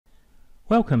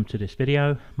Welcome to this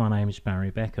video. My name is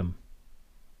Barry Beckham.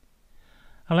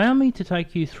 Allow me to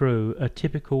take you through a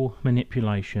typical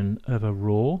manipulation of a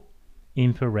raw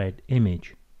infrared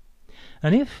image.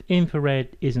 And if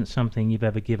infrared isn't something you've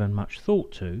ever given much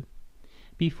thought to,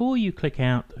 before you click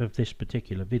out of this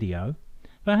particular video,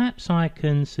 perhaps I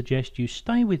can suggest you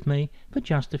stay with me for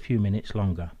just a few minutes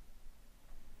longer.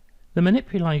 The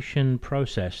manipulation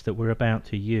process that we're about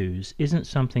to use isn't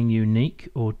something unique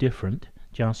or different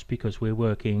just because we're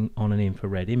working on an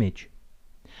infrared image.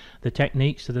 The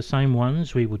techniques are the same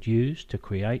ones we would use to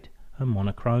create a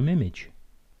monochrome image.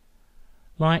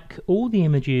 Like all the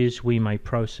images we may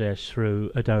process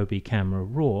through Adobe Camera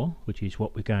Raw, which is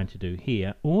what we're going to do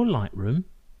here, or Lightroom,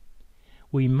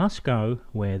 we must go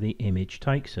where the image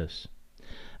takes us.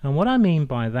 And what I mean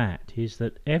by that is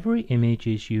that every image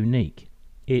is unique.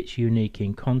 It's unique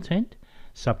in content,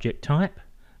 subject type,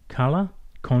 color,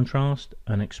 contrast,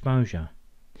 and exposure.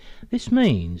 This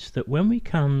means that when we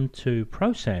come to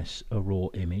process a raw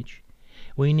image,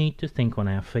 we need to think on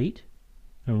our feet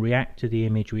and react to the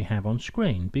image we have on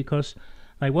screen, because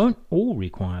they won't all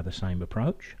require the same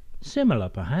approach, similar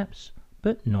perhaps,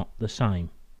 but not the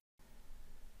same.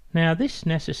 Now, this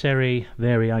necessary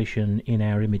variation in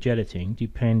our image editing,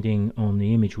 depending on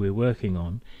the image we're working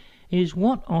on, is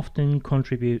what often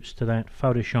contributes to that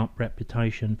Photoshop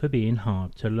reputation for being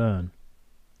hard to learn.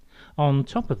 On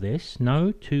top of this,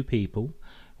 no two people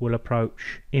will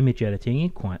approach image editing in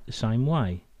quite the same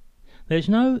way. There's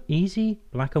no easy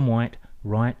black and white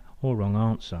right or wrong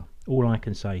answer. All I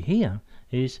can say here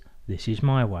is this is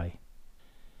my way.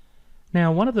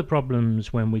 Now, one of the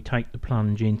problems when we take the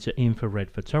plunge into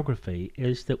infrared photography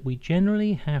is that we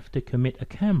generally have to commit a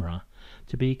camera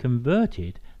to be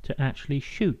converted to actually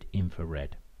shoot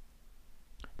infrared.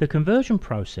 The conversion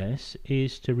process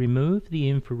is to remove the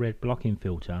infrared blocking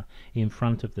filter in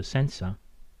front of the sensor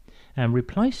and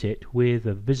replace it with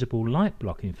a visible light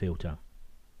blocking filter.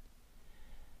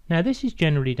 Now, this is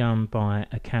generally done by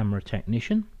a camera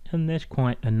technician, and there's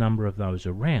quite a number of those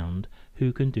around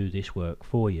who can do this work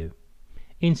for you.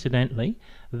 Incidentally,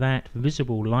 that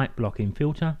visible light blocking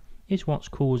filter is what's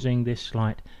causing this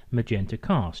slight magenta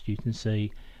cast you can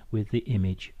see with the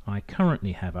image I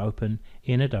currently have open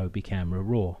in Adobe Camera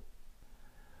Raw.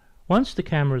 Once the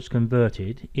camera is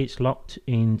converted, it's locked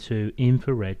into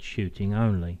infrared shooting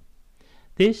only.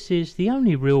 This is the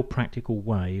only real practical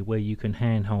way where you can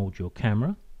handhold your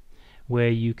camera, where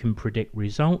you can predict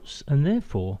results and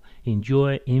therefore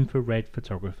enjoy infrared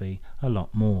photography a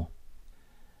lot more.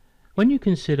 When you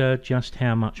consider just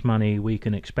how much money we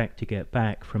can expect to get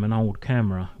back from an old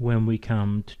camera when we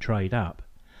come to trade up,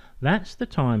 that's the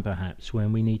time perhaps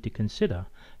when we need to consider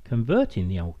converting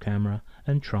the old camera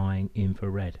and trying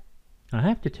infrared. I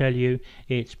have to tell you,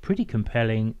 it's pretty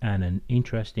compelling and an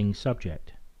interesting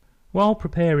subject. While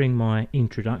preparing my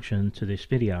introduction to this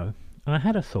video, I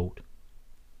had a thought.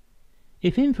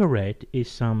 If infrared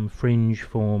is some fringe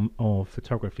form of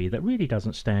photography that really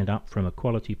doesn't stand up from a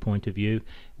quality point of view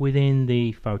within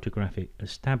the photographic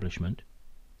establishment,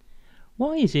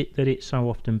 why is it that it's so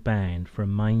often banned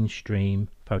from mainstream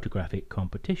photographic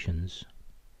competitions?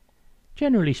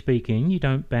 Generally speaking, you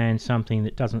don't ban something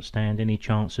that doesn't stand any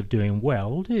chance of doing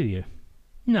well, do you?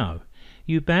 No,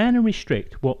 you ban and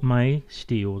restrict what may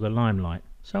steal the limelight.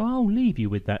 So I'll leave you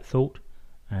with that thought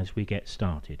as we get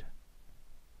started.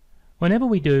 Whenever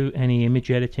we do any image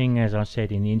editing, as I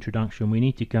said in the introduction, we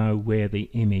need to go where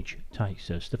the image takes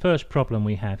us. The first problem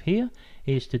we have here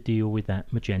is to deal with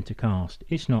that magenta cast.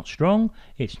 It's not strong,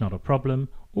 it's not a problem.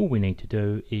 All we need to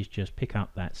do is just pick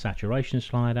up that saturation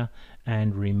slider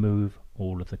and remove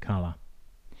all of the color.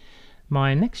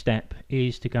 My next step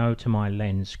is to go to my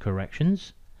lens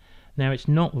corrections. Now, it's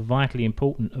not vitally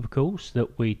important, of course,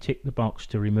 that we tick the box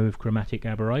to remove chromatic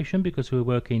aberration because we're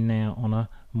working now on a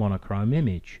monochrome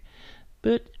image.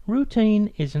 But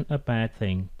routine isn't a bad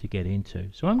thing to get into.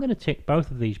 So I'm going to tick both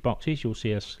of these boxes. You'll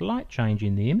see a slight change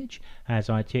in the image as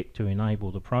I tick to enable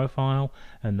the profile,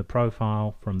 and the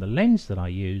profile from the lens that I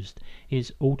used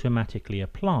is automatically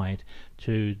applied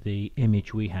to the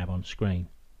image we have on screen.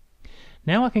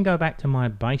 Now I can go back to my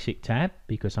basic tab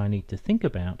because I need to think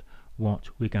about what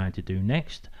we're going to do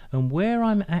next and where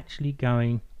I'm actually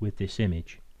going with this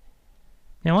image.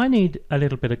 Now, I need a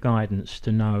little bit of guidance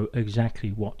to know exactly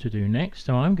what to do next,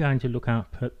 so I'm going to look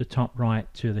up at the top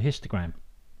right to the histogram.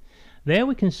 There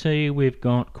we can see we've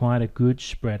got quite a good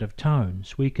spread of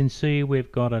tones. We can see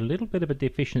we've got a little bit of a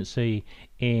deficiency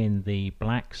in the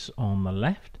blacks on the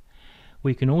left.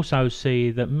 We can also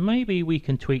see that maybe we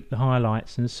can tweak the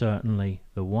highlights and certainly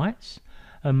the whites,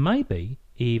 and maybe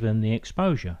even the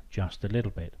exposure just a little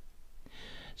bit.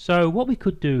 So what we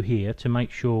could do here to make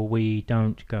sure we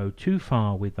don't go too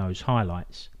far with those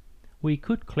highlights, we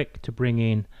could click to bring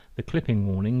in the clipping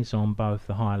warnings on both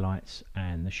the highlights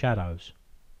and the shadows.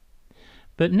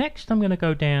 But next I'm going to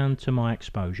go down to my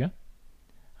exposure,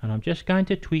 and I'm just going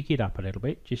to tweak it up a little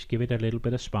bit, just give it a little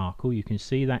bit of sparkle. You can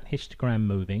see that histogram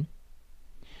moving.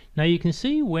 Now you can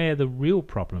see where the real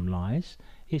problem lies.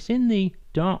 It's in the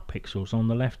dark pixels on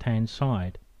the left hand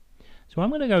side. So I'm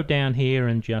going to go down here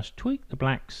and just tweak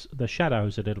the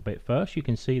shadows a little bit first. You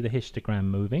can see the histogram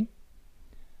moving,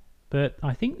 but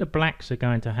I think the blacks are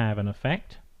going to have an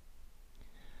effect.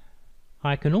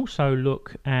 I can also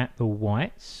look at the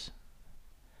whites.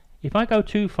 If I go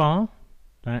too far,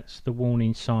 that's the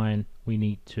warning sign we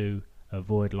need to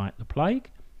avoid like the plague,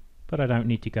 but I don't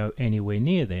need to go anywhere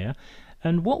near there.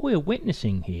 And what we're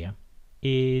witnessing here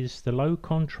is the low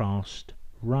contrast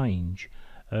range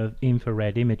of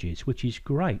infrared images, which is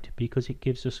great because it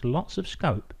gives us lots of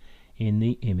scope in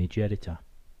the image editor.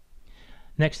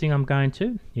 Next thing I'm going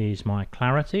to is my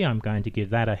clarity. I'm going to give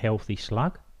that a healthy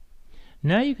slug.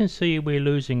 Now you can see we're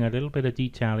losing a little bit of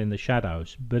detail in the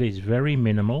shadows, but it's very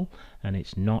minimal and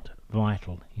it's not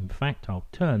vital. In fact, I'll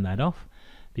turn that off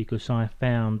because I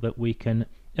found that we can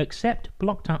accept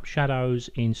blocked up shadows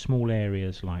in small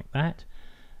areas like that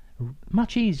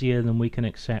much easier than we can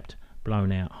accept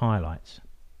blown out highlights.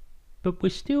 But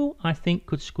we still, I think,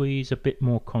 could squeeze a bit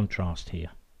more contrast here.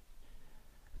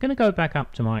 I'm going to go back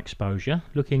up to my exposure,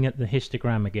 looking at the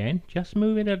histogram again, just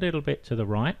move it a little bit to the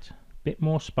right, a bit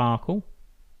more sparkle,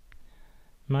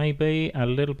 maybe a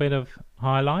little bit of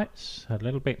highlights, a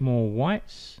little bit more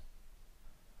whites.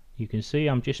 You can see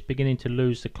I'm just beginning to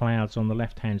lose the clouds on the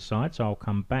left hand side, so I'll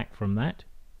come back from that.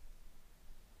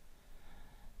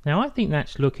 Now I think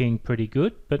that's looking pretty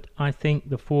good, but I think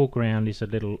the foreground is a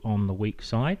little on the weak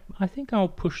side. I think I'll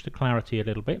push the clarity a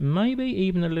little bit, maybe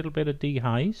even a little bit of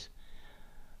dehaze.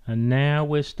 And now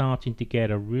we're starting to get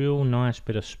a real nice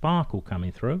bit of sparkle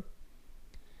coming through.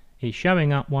 It's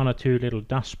showing up one or two little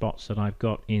dust spots that I've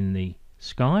got in the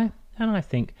sky, and I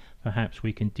think perhaps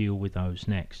we can deal with those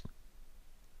next.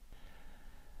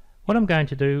 What I'm going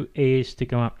to do is to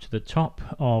go up to the top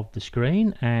of the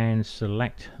screen and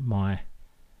select my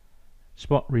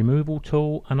spot removal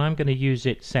tool, and I'm going to use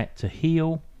it set to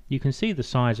heal. You can see the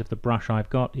size of the brush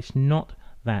I've got. It's not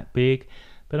that big,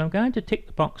 but I'm going to tick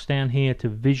the box down here to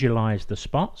visualize the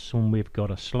spots, and we've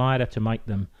got a slider to make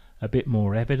them a bit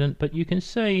more evident, but you can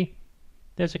see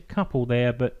there's a couple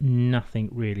there, but nothing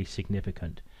really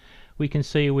significant. We can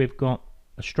see we've got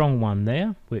a strong one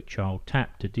there, which I'll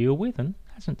tap to deal with, and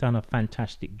hasn't done a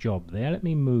fantastic job there. Let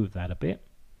me move that a bit.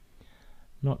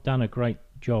 Not done a great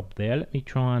job there. Let me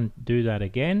try and do that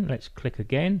again. Let's click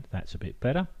again. That's a bit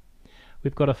better.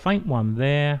 We've got a faint one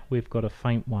there. We've got a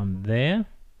faint one there.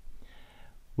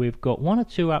 We've got one or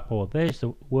two up, or there's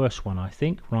the worst one I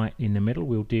think, right in the middle.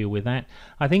 We'll deal with that.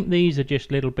 I think these are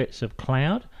just little bits of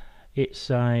cloud.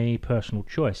 It's a personal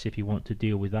choice if you want to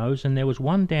deal with those. And there was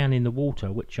one down in the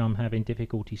water which I'm having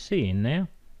difficulty seeing now.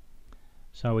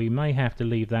 So we may have to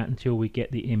leave that until we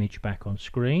get the image back on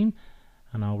screen.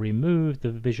 And I'll remove the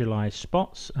visualized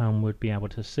spots and we'll be able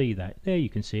to see that. There you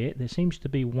can see it. There seems to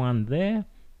be one there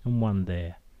and one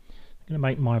there. I'm going to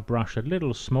make my brush a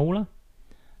little smaller.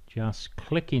 Just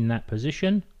click in that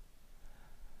position.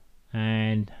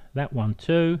 And that one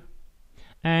too.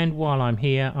 And while I'm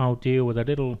here, I'll deal with a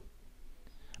little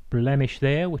blemish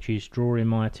there, which is drawing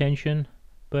my attention.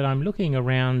 But I'm looking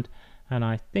around and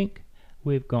I think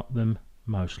we've got them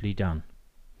mostly done.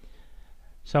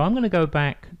 So I'm going to go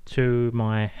back to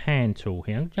my hand tool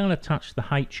here. I'm going to touch the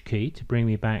H key to bring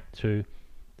me back to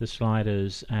the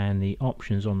sliders and the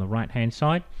options on the right hand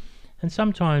side. And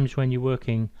sometimes when you're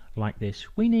working like this,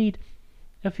 we need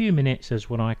a few minutes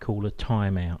as what I call a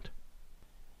timeout.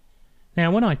 Now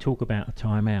when I talk about a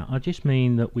timeout, I just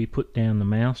mean that we put down the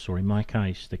mouse, or in my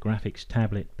case the graphics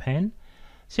tablet pen,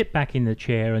 sit back in the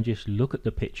chair and just look at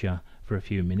the picture for a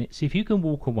few minutes. If you can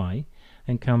walk away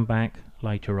and come back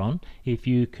later on, if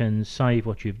you can save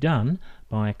what you've done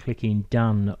by clicking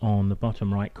done on the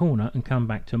bottom right corner and come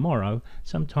back tomorrow,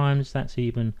 sometimes that's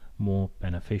even more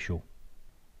beneficial.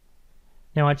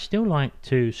 Now I'd still like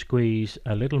to squeeze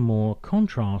a little more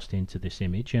contrast into this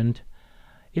image, and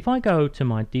if I go to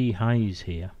my dehaze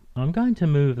here, I'm going to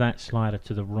move that slider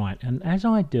to the right, and as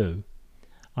I do,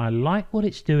 I like what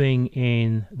it's doing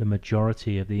in the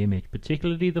majority of the image,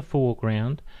 particularly the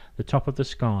foreground, the top of the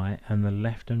sky and the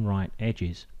left and right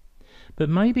edges. But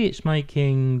maybe it's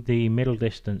making the middle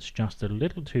distance just a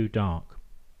little too dark.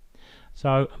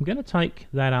 So I'm going to take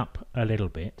that up a little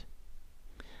bit.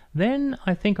 Then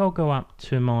I think I'll go up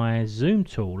to my zoom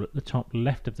tool at the top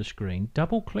left of the screen,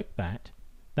 double click that,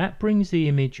 that brings the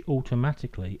image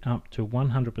automatically up to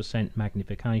 100%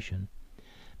 magnification,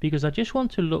 because I just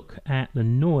want to look at the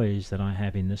noise that I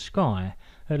have in the sky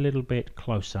a little bit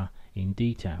closer in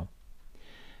detail.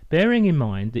 Bearing in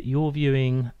mind that you're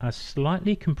viewing a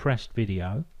slightly compressed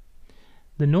video,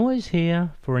 the noise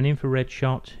here for an infrared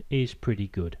shot is pretty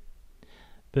good.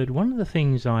 But one of the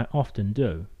things I often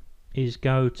do is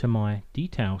go to my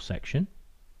detail section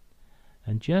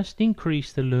and just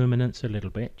increase the luminance a little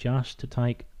bit, just to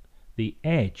take the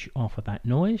edge off of that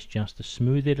noise, just to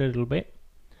smooth it a little bit.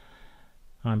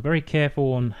 I'm very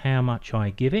careful on how much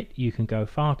I give it. You can go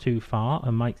far too far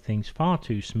and make things far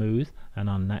too smooth and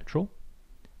unnatural,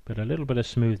 but a little bit of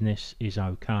smoothness is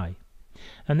okay.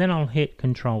 And then I'll hit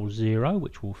Control 0,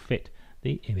 which will fit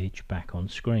the image back on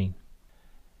screen.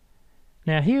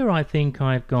 Now here I think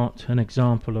I've got an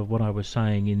example of what I was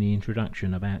saying in the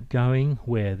introduction about going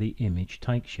where the image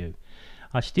takes you.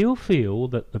 I still feel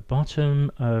that the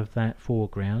bottom of that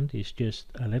foreground is just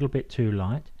a little bit too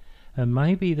light, and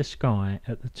maybe the sky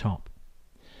at the top.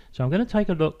 So I'm going to take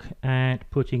a look at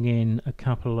putting in a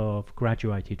couple of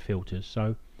graduated filters.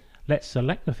 So let's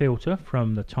select the filter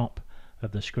from the top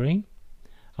of the screen.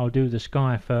 I'll do the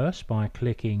sky first by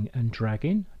clicking and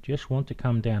dragging. Just want to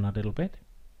come down a little bit.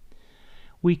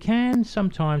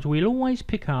 We'll always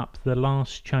pick up the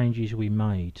last changes we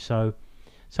made, so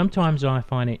sometimes I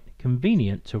find it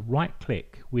convenient to right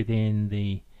click within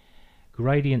the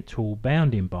gradient tool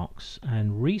bounding box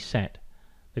and reset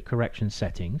the correction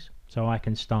settings so I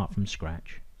can start from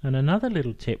scratch. And another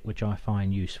little tip which I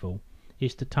find useful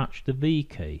is to touch the V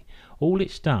key. All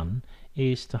it's done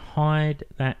is to hide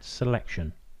that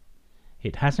selection.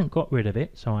 It hasn't got rid of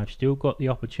it, so I've still got the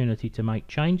opportunity to make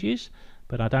changes,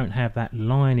 but I don't have that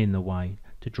line in the way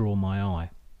to draw my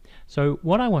eye. So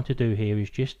what I want to do here is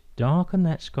just darken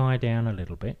that sky down a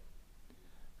little bit.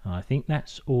 I think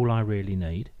that's all I really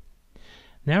need.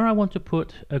 Now I want to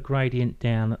put a gradient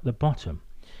down at the bottom.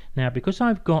 Now because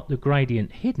I've got the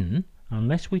gradient hidden,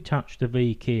 unless we touch the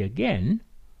V key again,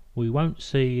 we won't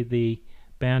see the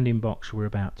bounding box we're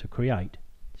about to create.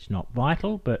 It's not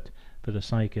vital, but for the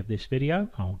sake of this video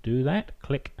I'll do that.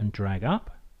 Click and drag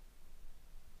up.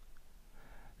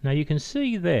 Now you can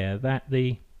see there that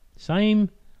the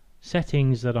same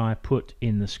settings that I put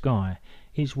in the sky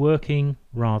is working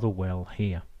rather well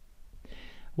here.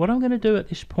 What I'm going to do at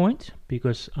this point,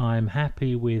 because I'm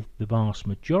happy with the vast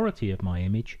majority of my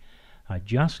image, I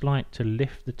just like to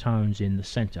lift the tones in the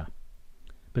center.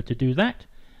 But to do that,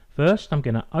 first I'm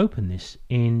going to open this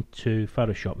into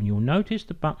Photoshop, and you'll notice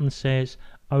the button says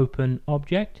Open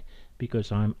Object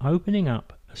because I'm opening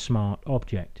up a smart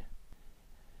object.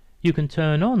 You can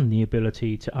turn on the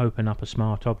ability to open up a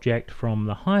smart object from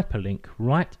the hyperlink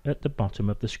right at the bottom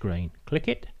of the screen. Click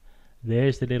it.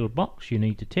 There's the little box you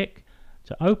need to tick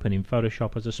to open in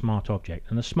Photoshop as a smart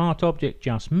object. And a smart object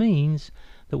just means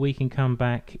that we can come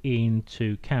back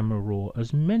into Camera Raw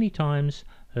as many times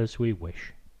as we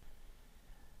wish.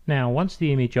 Now once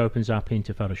the image opens up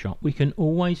into Photoshop, we can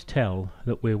always tell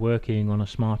that we're working on a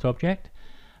smart object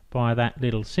by that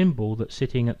little symbol that's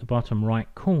sitting at the bottom right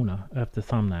corner of the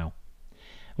thumbnail.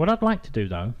 What I'd like to do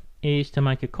though is to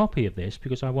make a copy of this,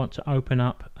 because I want to open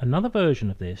up another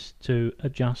version of this to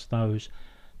adjust those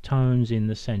tones in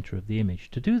the center of the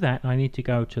image. To do that I need to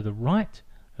go to the right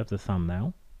of the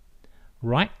thumbnail,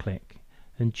 right click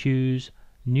and choose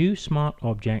New Smart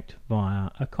Object via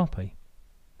a copy.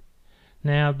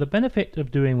 Now the benefit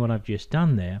of doing what I've just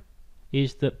done there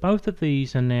is that both of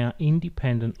these are now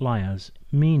independent layers,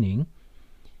 meaning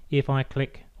if I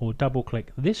click or double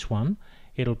click this one,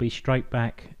 it'll be straight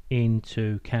back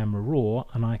into Camera Raw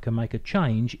and I can make a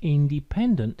change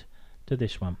independent to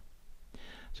this one.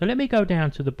 So let me go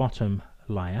down to the bottom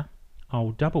layer.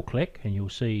 I'll double click and you'll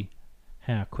see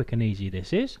how quick and easy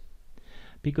this is,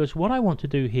 because what I want to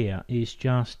do here is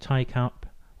just take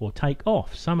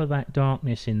off some of that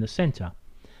darkness in the center.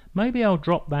 Maybe I'll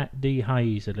drop that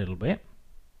dehaze a little bit.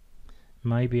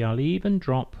 Maybe I'll even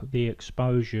drop the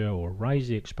exposure or raise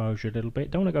the exposure a little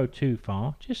bit. Don't want to go too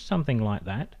far, just something like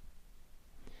that.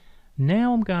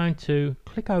 Now I'm going to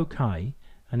click OK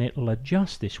and it'll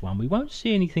adjust this one. We won't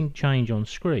see anything change on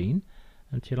screen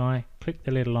until I click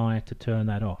the little eye to turn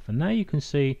that off. And now you can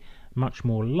see much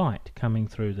more light coming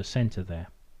through the center there.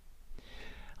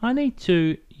 I need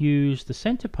to use the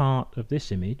center part of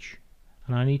this image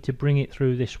and I need to bring it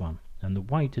through this one, and the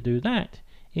way to do that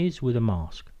is with a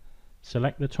mask.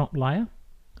 Select the top layer,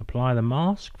 apply the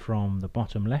mask from the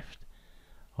bottom left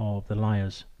of the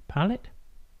layers palette.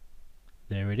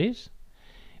 There it is.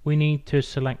 We need to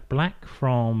select black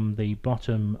from the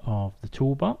bottom of the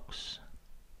toolbox.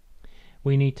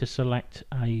 we need to select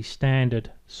a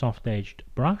standard soft edged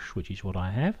brush, which is what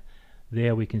I have.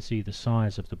 There we can see the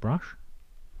size of the brush.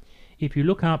 If you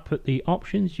look up at the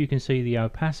options, you can see the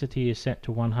opacity is set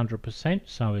to 100%,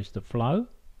 so is the flow.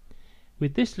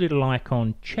 With this little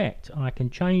icon checked, I can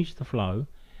change the flow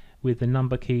with the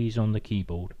number keys on the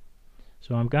keyboard.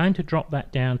 So I'm going to drop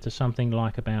that down to something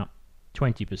like about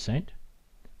 20%.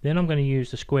 Then I'm going to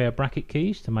use the square bracket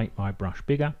keys to make my brush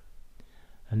bigger.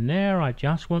 And there I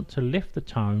just want to lift the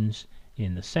tones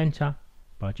in the center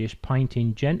by just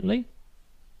painting gently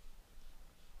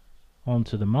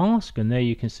onto the mask, and there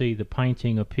you can see the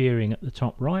painting appearing at the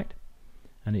top right,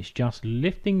 and it's just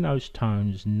lifting those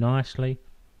tones nicely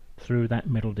through that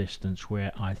middle distance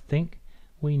where I think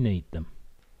we need them.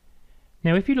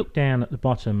 Now if you look down at the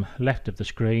bottom left of the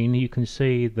screen, you can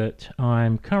see that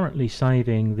I'm currently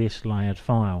saving this layered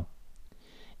file.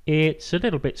 It's a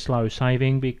little bit slow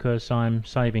saving because I'm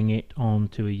saving it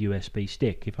onto a USB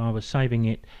stick. If I was saving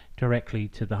it directly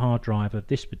to the hard drive of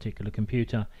this particular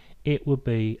computer, it would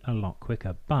be a lot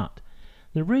quicker. But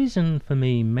the reason for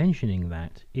me mentioning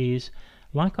that is,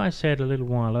 like I said a little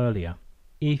while earlier,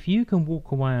 if you can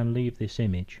walk away and leave this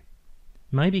image,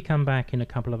 maybe come back in a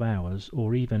couple of hours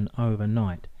or even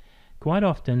overnight, quite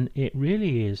often it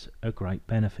really is a great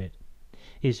benefit.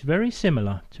 It's very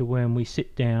similar to when we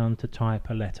sit down to type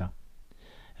a letter,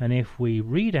 and if we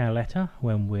read our letter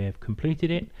when we've completed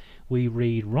it, we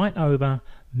read right over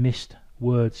missed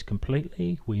words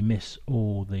completely, we miss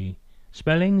all the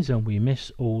spellings and we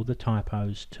miss all the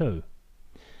typos too.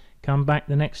 Come back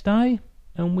the next day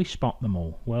and we spot them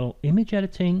all. Well, image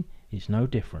editing is no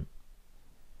different.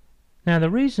 Now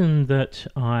the reason that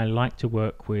I like to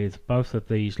work with both of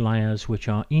these layers, which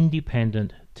are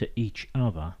independent to each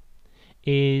other,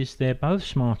 is they're both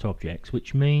smart objects,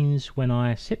 which means when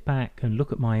I sit back and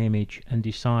look at my image and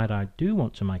decide I do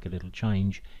want to make a little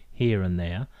change here and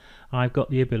there, I've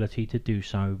got the ability to do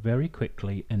so very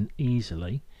quickly and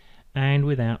easily and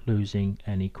without losing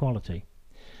any quality.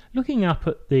 Looking up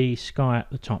at the sky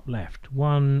at the top left,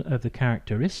 one of the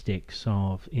characteristics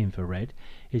of infrared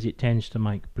is it tends to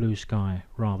make blue sky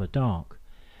rather dark.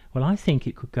 Well, I think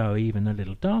it could go even a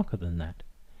little darker than that.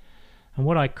 And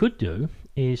what I could do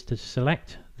is to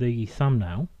select the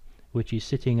thumbnail, which is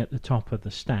sitting at the top of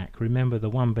the stack. Remember, the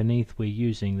one beneath we're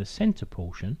using the center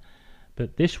portion,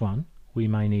 but this one we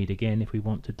may need again if we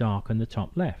want to darken the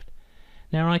top left.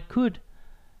 Now I could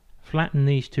flatten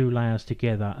these two layers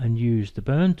together and use the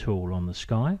burn tool on the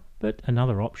sky, but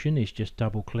another option is just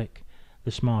double click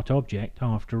the smart object.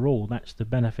 After all, that's the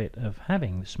benefit of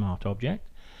having the smart object.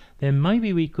 Then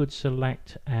maybe we could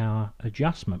select our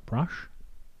adjustment brush.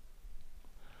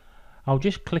 I'll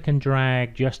just click and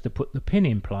drag just to put the pin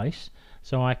in place,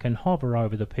 so I can hover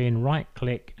over the pin, right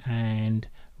click and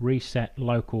reset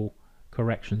local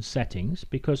correction settings,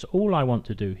 because all I want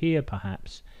to do here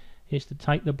perhaps is to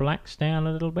take the blacks down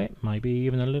a little bit, maybe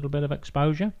even a little bit of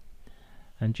exposure,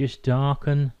 and just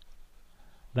darken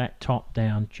that top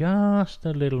down just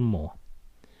a little more.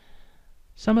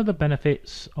 Some of the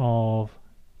benefits of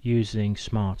using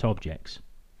smart objects.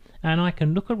 And I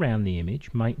can look around the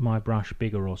image, make my brush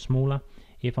bigger or smaller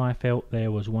if I felt there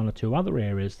was one or two other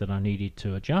areas that I needed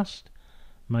to adjust,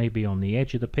 maybe on the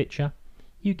edge of the picture.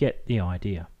 You get the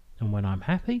idea. And when I'm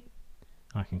happy,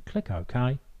 I can click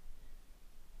OK.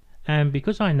 And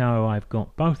because I know I've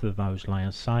got both of those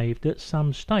layers saved at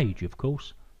some stage, of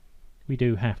course, we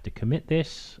do have to commit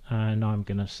this, and I'm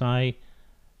going to say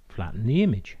flatten the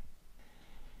image.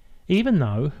 Even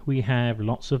though we have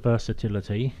lots of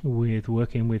versatility with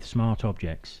working with smart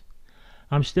objects,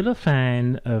 I'm still a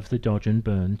fan of the dodge and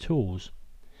burn tools.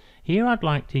 Here I'd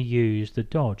like to use the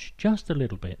dodge just a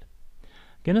little bit. I'm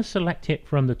going to select it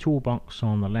from the toolbox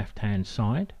on the left hand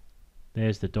side.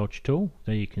 There's the dodge tool.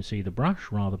 There you can see the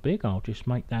brush, rather big. I'll just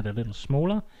make that a little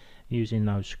smaller using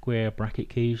those square bracket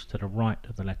keys to the right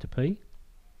of the letter P.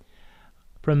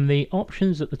 From the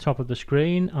options at the top of the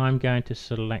screen, I'm going to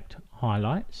select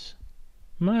highlights,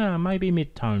 maybe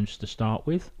mid-tones to start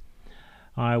with.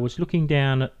 I was looking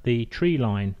down at the tree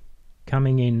line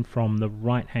coming in from the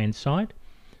right hand side,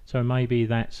 so maybe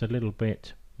that's a little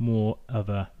bit more of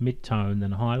a mid-tone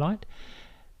than a highlight.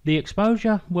 The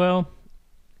exposure, well,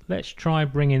 let's try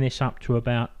bringing this up to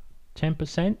about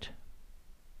 10%.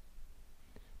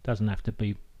 Doesn't have to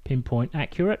be pinpoint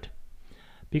accurate,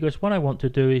 because what I want to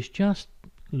do is just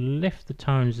lift the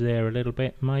tones there a little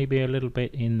bit, maybe a little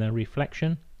bit in the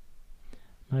reflection,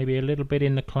 maybe a little bit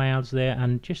in the clouds there,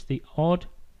 and just the odd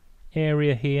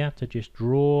area here to just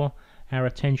draw our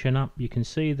attention up. You can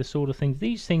see the sort of things.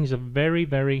 These things are very,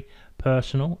 very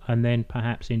personal. And then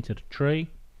perhaps into the tree,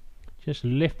 just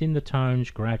lifting the tones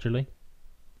gradually.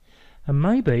 And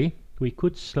maybe we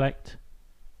could select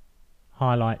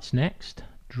highlights next,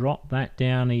 drop that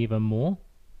down even more,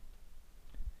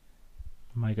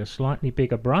 make a slightly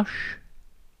bigger brush,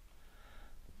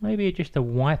 maybe just a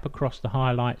wipe across the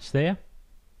highlights there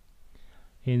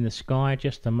in the sky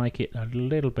just to make it a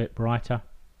little bit brighter.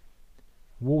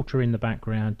 Water in the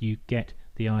background, you get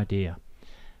the idea.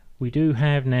 We do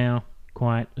have now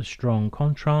quite a strong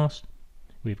contrast,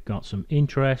 we've got some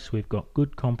interest, we've got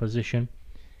good composition.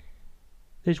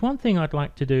 There's one thing I'd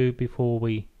like to do before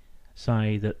we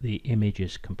say that the image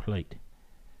is complete.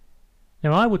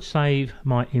 Now I would save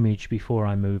my image before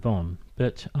I move on,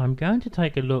 but I'm going to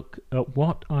take a look at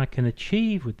what I can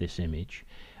achieve with this image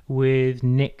with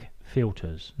Nik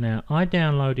filters. Now I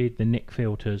downloaded the Nik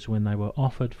filters when they were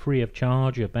offered free of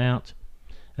charge about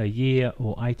a year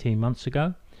or 18 months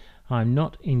ago. I'm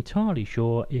not entirely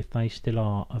sure if they still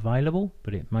are available,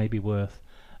 but it may be worth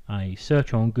a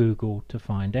search on Google to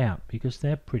find out because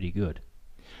they're pretty good.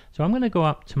 So I'm going to go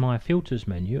up to my filters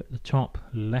menu at the top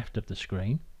left of the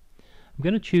screen. I'm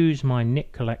going to choose my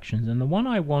Nik collections, and the one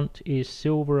I want is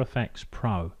Silver Effects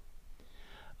Pro.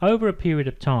 Over a period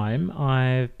of time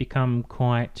I've become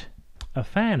quite a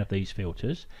fan of these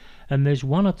filters, and there's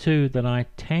one or two that I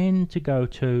tend to go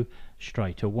to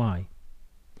straight away.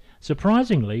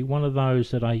 Surprisingly, one of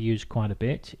those that I use quite a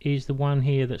bit is the one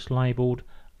here that's labelled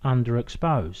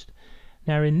Underexposed.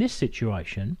 Now in this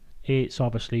situation it's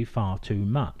obviously far too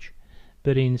much,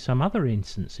 but in some other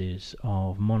instances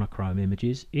of monochrome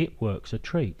images it works a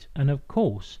treat. And of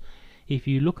course, if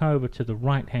you look over to the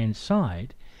right hand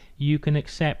side, you can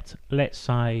accept, let's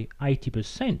say,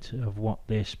 80% of what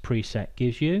this preset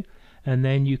gives you, and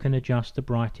then you can adjust the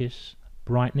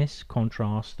brightness,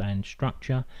 contrast and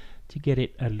structure to get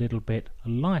it a little bit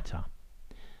lighter.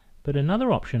 But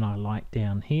another option I like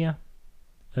down here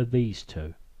are these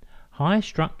two: high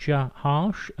structure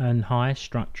harsh and high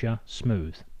structure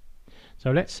smooth.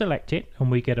 So let's select it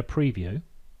and we get a preview.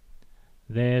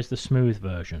 There's the smooth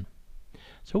version.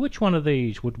 So which one of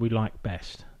these would we like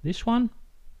best? This one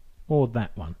or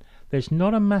that one? There's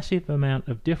not a massive amount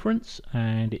of difference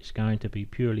and it's going to be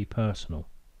purely personal.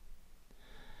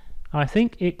 I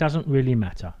think it doesn't really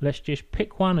matter. Let's just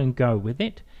pick one and go with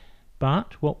it.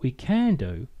 But what we can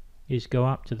do is go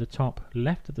up to the top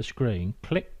left of the screen,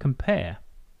 click compare.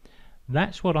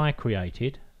 That's what I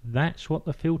created. That's what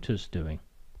the filter's doing.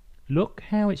 Look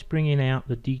how it's bringing out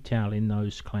the detail in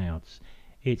those clouds.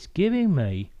 It's giving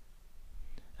me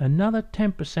another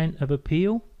 10% of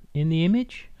appeal in the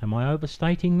image. Am I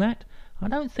overstating that? I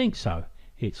don't think so.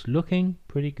 It's looking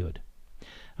pretty good.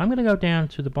 I'm going to go down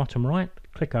to the bottom right,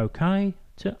 click OK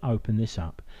to open this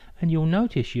up, and you'll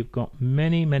notice you've got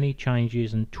many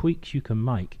changes and tweaks you can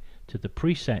make to the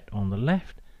preset on the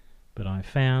left, but I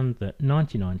found that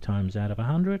 99 times out of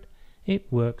 100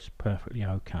 it works perfectly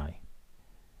okay.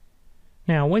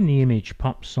 Now when the image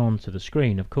pops onto the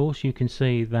screen, of course, you can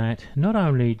see that not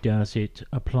only does it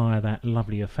apply that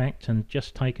lovely effect and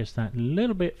just take us that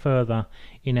little bit further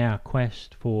in our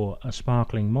quest for a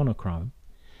sparkling monochrome,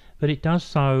 but it does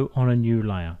so on a new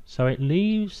layer, so it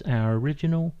leaves our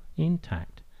original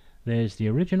intact. There's the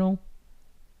original,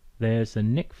 there's the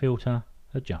Nik filter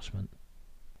adjustment.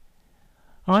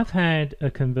 I've had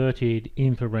a converted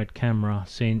infrared camera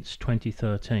since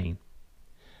 2013,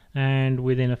 and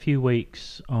within a few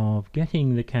weeks of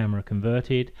getting the camera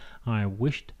converted I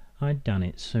wished I'd done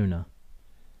it sooner.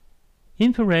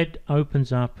 Infrared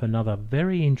opens up another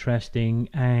very interesting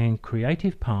and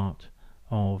creative part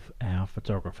of our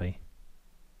photography.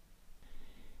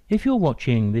 If you're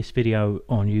watching this video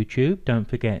on YouTube, don't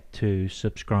forget to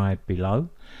subscribe below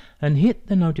and hit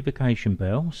the notification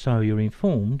bell so you're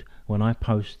informed when I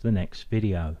post the next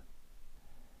video.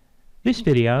 This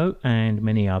video and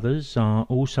many others are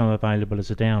also available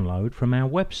as a download from our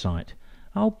website.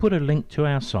 I'll put a link to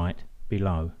our site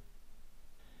below.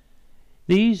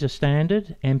 These are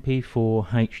standard MP4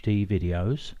 HD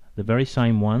videos, the very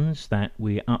same ones that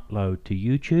we upload to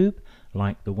YouTube,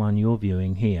 like the one you're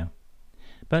viewing here.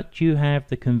 But you have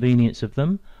the convenience of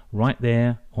them right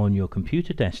there on your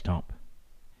computer desktop.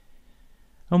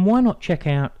 And why not check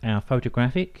out our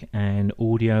photographic and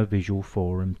audio-visual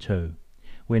forum too?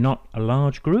 We're not a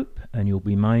large group and you'll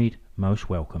be made most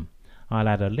welcome. I'll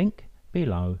add a link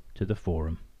below to the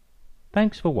forum.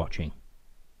 Thanks for watching.